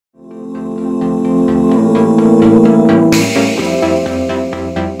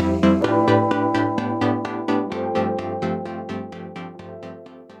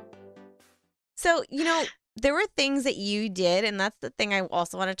there were things that you did, and that's the thing I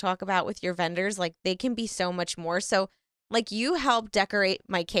also want to talk about with your vendors. Like, they can be so much more. So, like, you helped decorate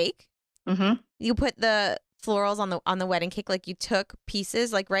my cake. Mm-hmm. You put the florals on the wedding cake. Like, you took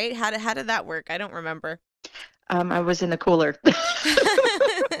pieces, like, right? How did that work? I don't remember. I was in the cooler in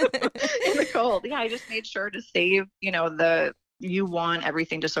the cold. Yeah, I just made sure to save, you want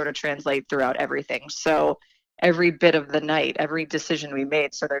everything to sort of translate throughout everything. So every bit of the night, every decision we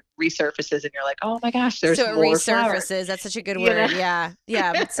made sort of resurfaces and you're like, oh my gosh, there's So it more flour. resurfaces. That's such a good You know? word. Yeah.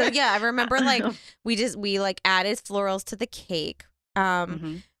 Yeah. So yeah, I remember like we like added florals to the cake.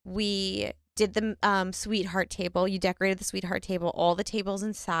 hmm We did the sweetheart table. You decorated the sweetheart table, all the tables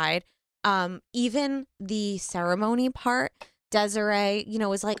inside. Even the ceremony part, Desiree,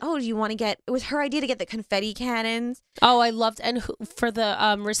 was like, "Oh, do you want to get?" It was her idea to get the confetti cannons. Oh, I loved, and for the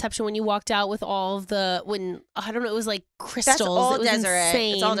reception when you walked out with all of I don't know, it was like crystals. That's all it was Desiree.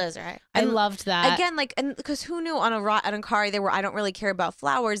 insane. It's all Desiree. I loved that. Again, like, and because who knew on a Kari where I don't really care about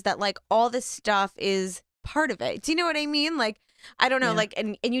flowers, that like all this stuff is part of it. Do you know what I mean? Like, I don't know, Yeah. like,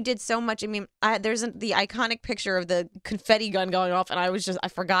 and you did so much. I mean, there's the iconic picture of the confetti gun going off, and I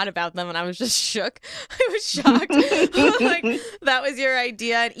forgot about them, and I was just shook. I was shocked. Like, that was your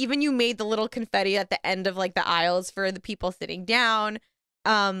idea. And even you made the little confetti at the end of like the aisles for the people sitting down.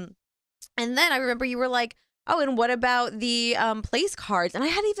 And then I remember you were like, oh, and what about the place cards? And I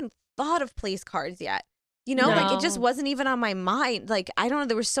hadn't even thought of place cards yet. Like, it just No. wasn't even on my mind. Like, I don't know,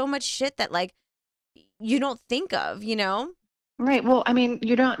 there was so much shit that like you don't think of, Right. Well, I mean,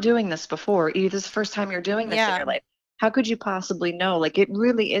 you're not doing this before. This is the first time you're doing this in Yeah. your life. How could you possibly know? Like, it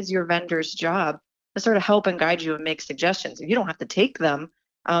really is your vendor's job to sort of help and guide you and make suggestions. You don't have to take them,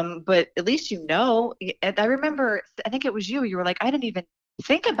 but at least you know. And I remember, I think it was you. You were like, I didn't even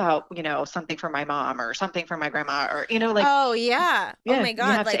think about, something for my mom or something for my grandma or, like, Oh yeah. yeah, Oh my you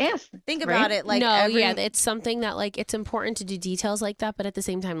God. have Like, to ask. think Right? about it. Like, No, yeah, it's something that like it's important to do details like that, but at the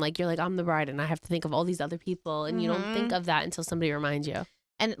same time, like you're like, I'm the bride and I have to think of all these other people, and you don't think of that until somebody reminds you.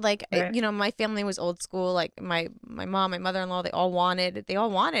 And like, Right. my family was old school. Like my mom, my mother-in-law, they all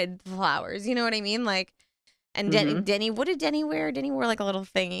wanted flowers. You know what I mean? Like, and Mhm. Denny, what did Denny wear? Denny wore like a little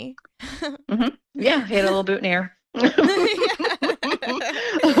thingy. Yeah, he had a little boutonniere.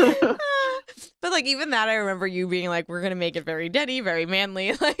 But like, even that, I remember you being like, we're gonna make it very Denny, very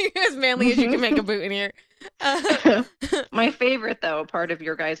manly, like as manly as you can make a boutonniere. My favorite, though, part of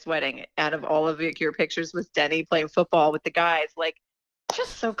your guys' wedding, out of all of your pictures, was Denny playing football with the guys. Like,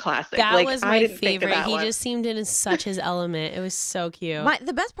 just so classic. That like, was I my didn't think of favorite. that He one. just seemed in such his element. It was so cute.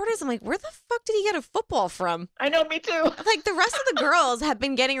 The best part is, I'm like, where the fuck did he get a football from? I know, me too. Like, the rest of the girls have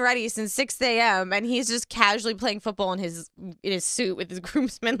been getting ready since 6 a.m. and he's just casually playing football in his suit with his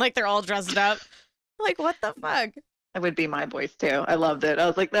groomsmen, like they're all dressed up. Like, what the fuck? That would be my voice too. I loved it. I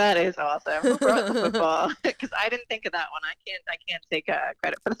was like, that is awesome. Who brought the football? Because I didn't think of that one. I can't take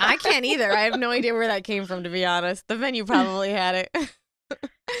credit for that. I can't either. I have no idea where that came from, to be honest. The venue probably had it.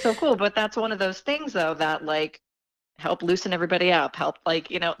 So cool. But that's one of those things, though, that like help loosen everybody up. Help, like,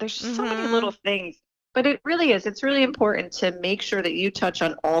 there's just so many little things. But it really is. It's really important to make sure that you touch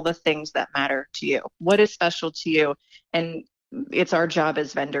on all the things that matter to you. What is special to you? And it's our job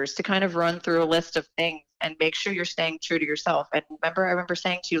as vendors to kind of run through a list of things and make sure you're staying true to yourself. And I remember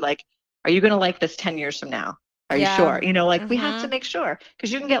saying to you, like, are you going to like this 10 years from now? Are you sure? Like, we have to make sure,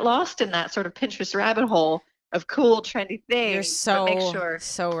 because you can get lost in that sort of Pinterest rabbit hole of cool, trendy things. You're so, but make sure,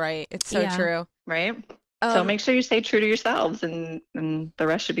 so right. It's so true. right? So make sure you stay true to yourselves, and the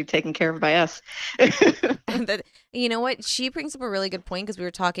rest should be taken care of by us. You know what? She brings up a really good point, because we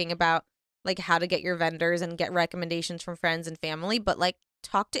were talking about like how to get your vendors and get recommendations from friends and family. But like,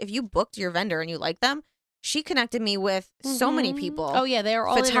 if you booked your vendor and you like them, she connected me with so many people. Oh yeah, they're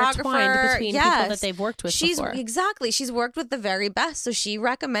all intertwined between people that they've worked with before. Exactly. She's worked with the very best. So she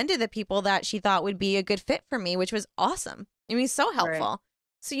recommended the people that she thought would be a good fit for me, which was awesome. I mean, so helpful. Right.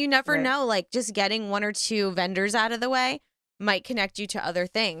 So you never Right. know, like, just getting one or two vendors out of the way might connect you to other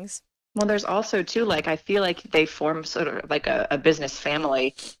things. Well, there's also too, like, I feel like they form sort of like a business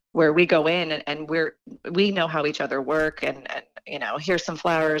family where we go in and we know how each other work, and here's some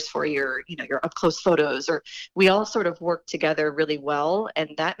flowers for your up close photos, or we all sort of work together really well, and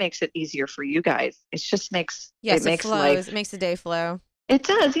that makes it easier for you guys. It just makes Yes, it makes flows. life. It makes the day flow. It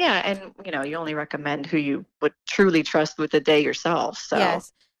does, yeah. And you only recommend who you would truly trust with the day yourself. So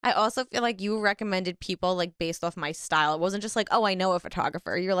Yes. I also feel like you recommended people like based off my style. It wasn't just like, oh, I know a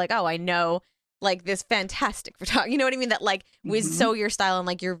photographer. You're like, oh, I know like this fantastic photographer. You know what I mean? That like was so your style and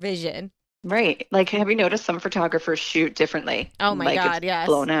like your vision. Right. Like, have you noticed some photographers shoot differently? Oh my like God, it's yes.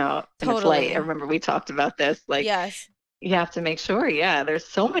 blown out in its Totally. light. I remember we talked about this. Like, Yes. You have to make sure. Yeah, there's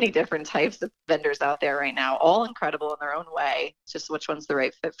so many different types of vendors out there right now, all incredible in their own way. It's just which one's the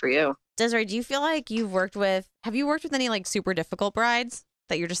right fit for you. Desiree, do you feel like have you worked with any like super difficult brides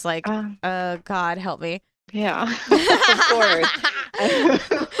that you're just like, God help me? Yeah, of course.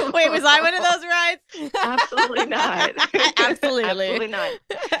 Wait, was I one of those brides? Absolutely not. Absolutely. Absolutely not.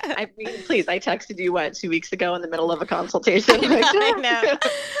 I mean, please, I texted you, 2 weeks ago in the middle of a consultation? I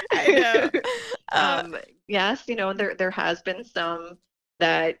know. Yes, there has been some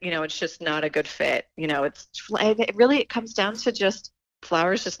that, it's just not a good fit. It really comes down to just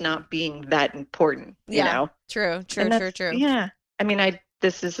flowers just not being that important, True. Yeah. I mean,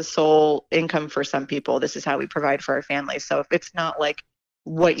 this is a sole income for some people. This is how we provide for our families. So if it's not like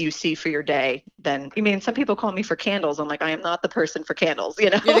what you see for your day, then, some people call me for candles. I'm like, I am not the person for candles, You're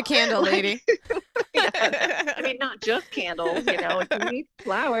the candle lady. Yeah. Not just candles, you need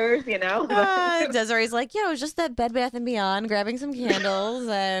flowers, Desiree's like, it was just that Bed Bath & Beyond grabbing some candles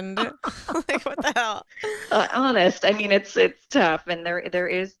and like, what the hell? Honest. It's tough. And there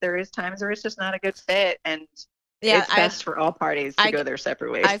is times where it's just not a good fit. And it's best for all parties to go their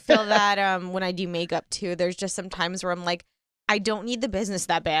separate ways. I feel that when I do makeup too, there's just some times where I'm like, I don't need the business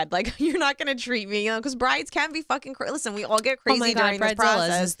that bad. Like, you're not going to treat me, because brides can be fucking crazy. Listen, we all get crazy during this process.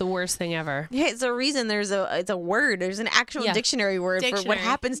 Bridezillas is the worst thing ever. Hey, it's a reason it's a word. There's an actual dictionary word for what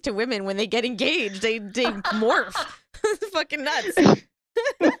happens to women when they get engaged. They morph. It's fucking nuts.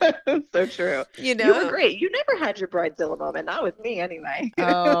 So true. You were great. You never had your Bridezilla moment. Not with me anyway.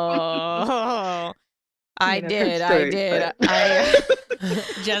 Oh. I did.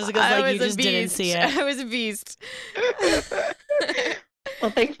 Jessica's like, you just didn't see it. I was a beast. Well,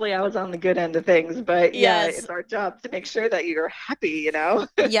 thankfully I was on the good end of things, but it's our job to make sure that you're happy,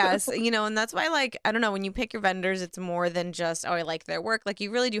 Yes. And that's why, like, I don't know, when you pick your vendors, it's more than just, I like their work. Like, you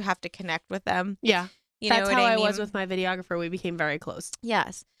really do have to connect with them. Yeah. That's how I was with my videographer. We became very close.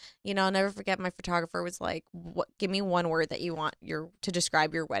 Yes. I'll never forget, my photographer was like, give me one word that you want to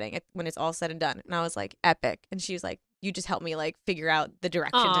describe your wedding when it's all said and done. And I was like, epic. And she was like, you just help me like figure out the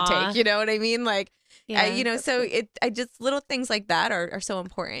direction to take. You know what I mean? Like, so just little things like that are so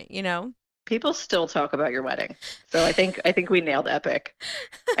important, People still talk about your wedding, so I think we nailed epic.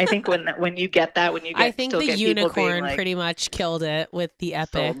 I think when you get that, I think the unicorn pretty much killed it with the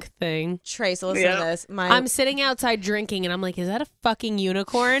epic thing. Trey, so listen to this. I'm sitting outside drinking, and I'm like, "Is that a fucking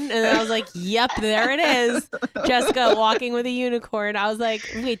unicorn?" And then I was like, "Yep, there it is." Jessica walking with a unicorn. I was like,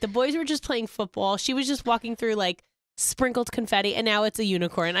 "Wait, the boys were just playing football. She was just walking through like sprinkled confetti, and now it's a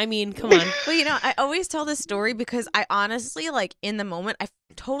unicorn." I mean, come on. Well, I always tell this story because I honestly, like, in the moment, I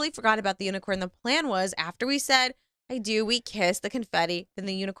totally forgot about the unicorn. The plan was, after we said I do, we kissed the confetti, then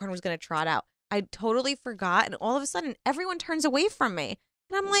the unicorn was going to trot out. I totally forgot, and all of a sudden everyone turns away from me,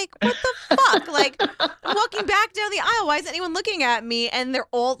 and I'm like, what the fuck? Like, I'm walking back down the aisle, why isn't anyone looking at me? And they're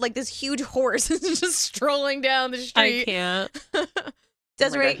all like, this huge horse is just strolling down the street. I can't.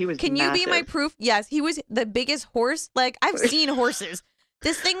 Desiree, God, can you be my proof? Yes, he was the biggest horse. Like, I've seen horses.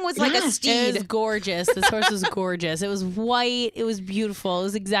 This thing was like a steed. It was gorgeous. This horse was gorgeous. It was white. It was beautiful. It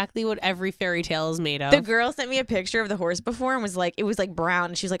was exactly what every fairy tale is made of. The girl sent me a picture of the horse before and was like, it was like brown.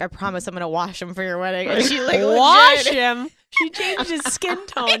 And she's like, I promise I'm going to wash him for your wedding. And she like, wash him? She changed his skin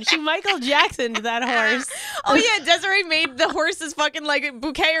tone. She Michael Jacksoned that horse. Oh, yeah. Desiree made the horse's fucking like a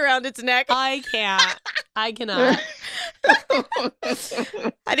bouquet around its neck. I can't. I cannot.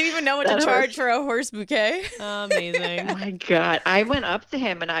 I didn't even know what to charge for a horse bouquet. Amazing. Oh my God. I went up to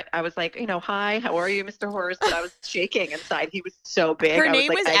him and I was like, hi, how are you, Mr. Horse? But I was shaking inside. He was so big. Her name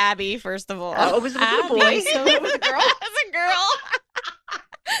was Abby, first of all. Oh, was it a boy? So it was a girl. It was a girl.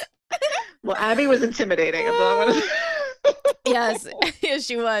 Well, Abby was intimidating. Yes,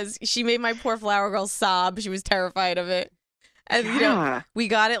 she was. She made my poor flower girl sob. She was terrified of it. And we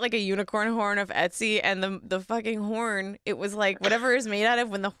got it like a unicorn horn of Etsy, and the fucking horn, it was like whatever it's made out of.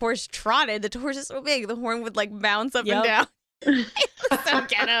 When the horse trotted, the horse is so big, the horn would like bounce up and down. So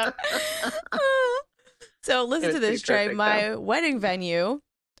ghetto. So listen to this, Trey. My wedding venue,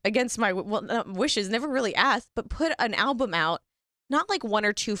 against my wishes, never really asked, but put an album out. Not like one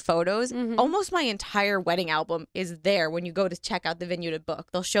or two photos. Mm-hmm. Almost my entire wedding album is there when you go to check out the venue to book.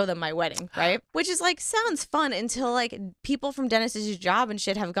 They'll show them my wedding, right? Which is like, sounds fun until like people from Dennis's job and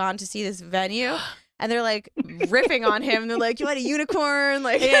shit have gone to see this venue. And they're like riffing on him. They're like, you had a unicorn.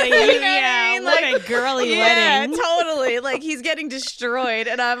 Like, yeah, I mean? What a girly wedding. Yeah, totally. Like, he's getting destroyed.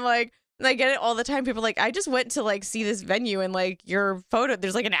 And I'm like, and I get it all the time. People are like, I just went to like see this venue and like your photo,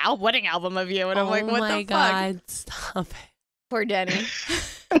 there's like an wedding album of you. And I'm like, what the fuck? Oh my God, stop it. Poor Denny.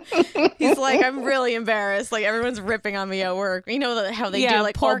 He's like, I'm really embarrassed. Like everyone's ripping on me at work. You know how they do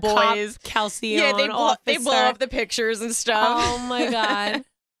like poor all boys. Calcium. Yeah, they blow up the pictures and stuff. Oh my God.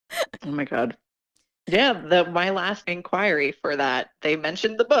 Oh my God. Yeah, my last inquiry for that, they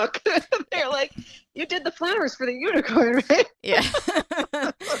mentioned the book. They're like, you did the flowers for the unicorn, right? Yeah.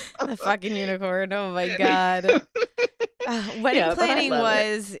 The fucking unicorn. Oh my God. Wedding planning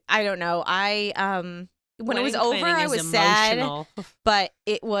was, I don't know. When it was over, I was sad, but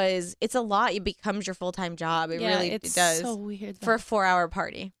it's a lot. It becomes your full-time job. It does. So weird for a 4-hour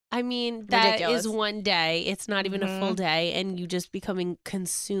party. I mean, that Ridiculous. is one day. It's not even a full day, and you just becoming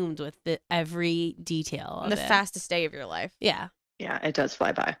consumed with every detail of the it. fastest day of your life. Yeah. Yeah, it does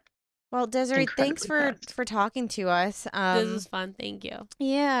fly by. Well, Desiree, thanks for talking to us. This was fun. Thank you.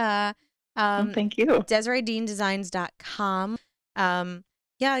 Yeah. Thank you. DesireeDeanDesigns.com.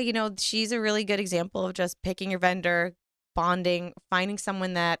 Yeah, she's a really good example of just picking your vendor, bonding, finding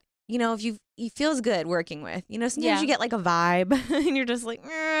someone that, if you feels good working with. Sometimes you get like a vibe and you're just like,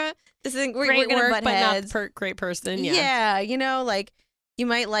 this isn't we're Great gonna work, butt but heads. not great person. Yeah. Like you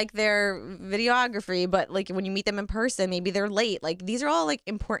might like their videography, but like when you meet them in person, maybe they're late. Like these are all like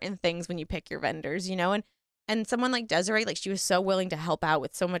important things when you pick your vendors, and someone like Desiree, like she was so willing to help out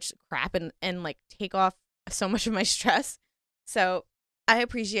with so much crap and like take off so much of my stress. So I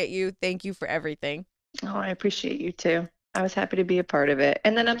appreciate you. Thank you for everything. Oh, I appreciate you too. I was happy to be a part of it.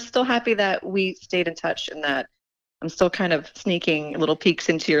 And then I'm still happy that we stayed in touch and that I'm still kind of sneaking little peeks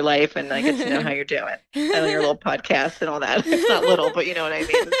into your life and I get to know how you're doing. I know your little podcast and all that. It's not little, but you know what I mean?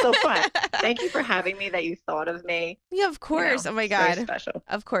 It's so fun. Thank you for having me, that you thought of me. Yeah, of course. Oh my God. Very special.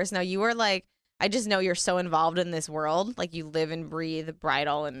 Of course. No, you were like, I just know you're so involved in this world. Like you live and breathe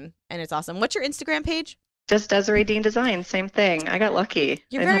bridal and it's awesome. What's your Instagram page? Just Desiree Dean Design. Same thing. I got lucky.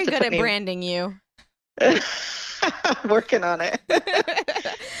 You're very good at branding you. Working on it.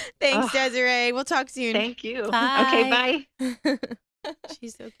 Thanks, Desiree. We'll talk soon. Thank you. Bye. Okay, bye.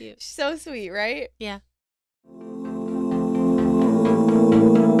 She's so cute. She's so sweet, right? Yeah.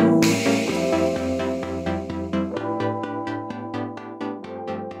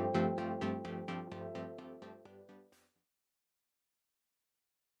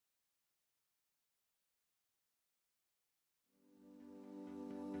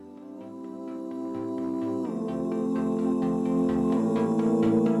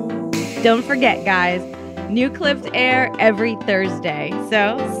 Don't forget, guys, new clips air every Thursday.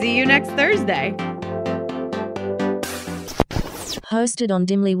 So see you next Thursday. Hosted on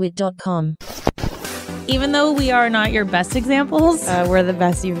dimlywit.com. Even though we are not your best examples, We're the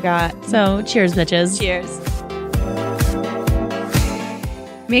best you've got. so cheers, bitches. Cheers.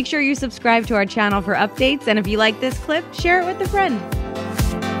 Make sure you subscribe to our channel for updates, and if you like this clip, share it with a friend.